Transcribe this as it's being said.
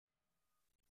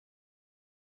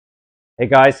Hey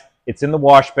guys, it's in the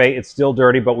wash bay. It's still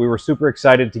dirty, but we were super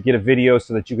excited to get a video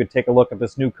so that you could take a look at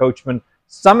this new Coachmen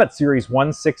Summit Series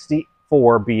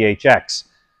 164 BHX.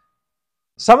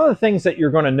 Some of the things that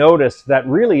you're going to notice that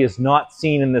really is not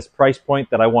seen in this price point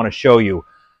that I want to show you.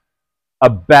 A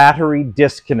battery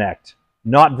disconnect.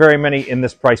 Not very many in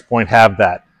this price point have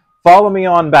that. Follow me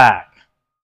on back.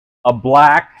 A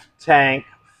black tank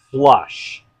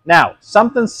flush. Now,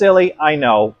 something silly, I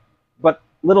know, but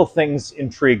little things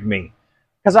intrigue me.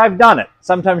 Because I've done it.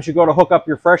 Sometimes you go to hook up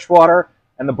your fresh water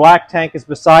and the black tank is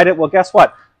beside it. Well, guess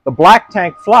what? The black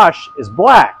tank flush is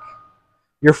black.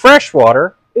 Your fresh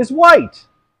water is white.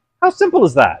 How simple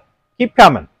is that? Keep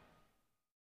coming.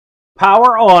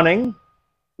 Power awning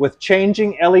with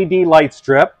changing LED light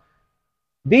strip.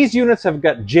 These units have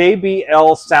got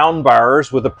JBL sound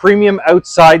bars with a premium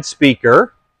outside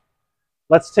speaker.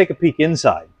 Let's take a peek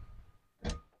inside.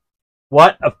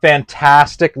 What a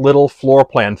fantastic little floor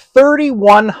plan.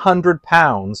 3,100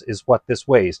 pounds is what this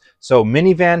weighs. So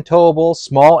minivan towable,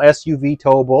 small SUV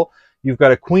towable. You've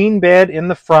got a queen bed in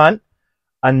the front,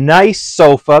 a nice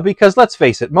sofa, because let's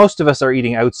face it, most of us are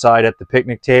eating outside at the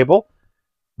picnic table.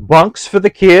 Bunks for the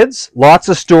kids, lots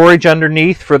of storage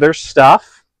underneath for their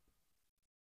stuff.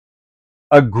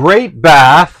 A great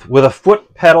bath with a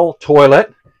foot pedal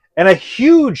toilet. And a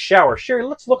huge shower. Sherry,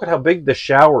 let's look at how big the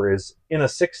shower is in a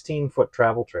 16-foot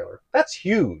travel trailer. That's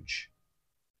huge.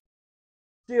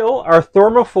 Still, our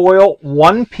thermofoil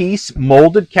one-piece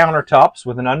molded countertops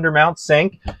with an undermount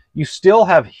sink. You still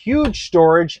have huge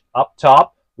storage up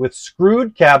top with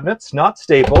screwed cabinets, not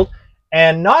stapled,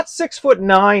 and not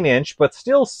 6'9" but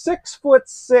still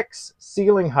 6'6"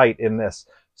 ceiling height in this.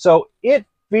 So it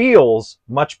feels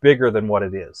much bigger than what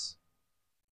it is.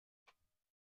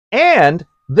 And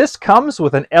this comes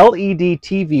with an LED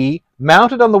TV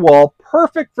mounted on the wall,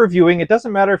 perfect for viewing. It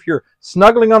doesn't matter if you're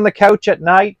snuggling on the couch at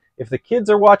night, if the kids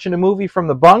are watching a movie from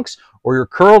the bunks, or you're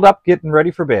curled up getting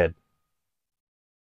ready for bed.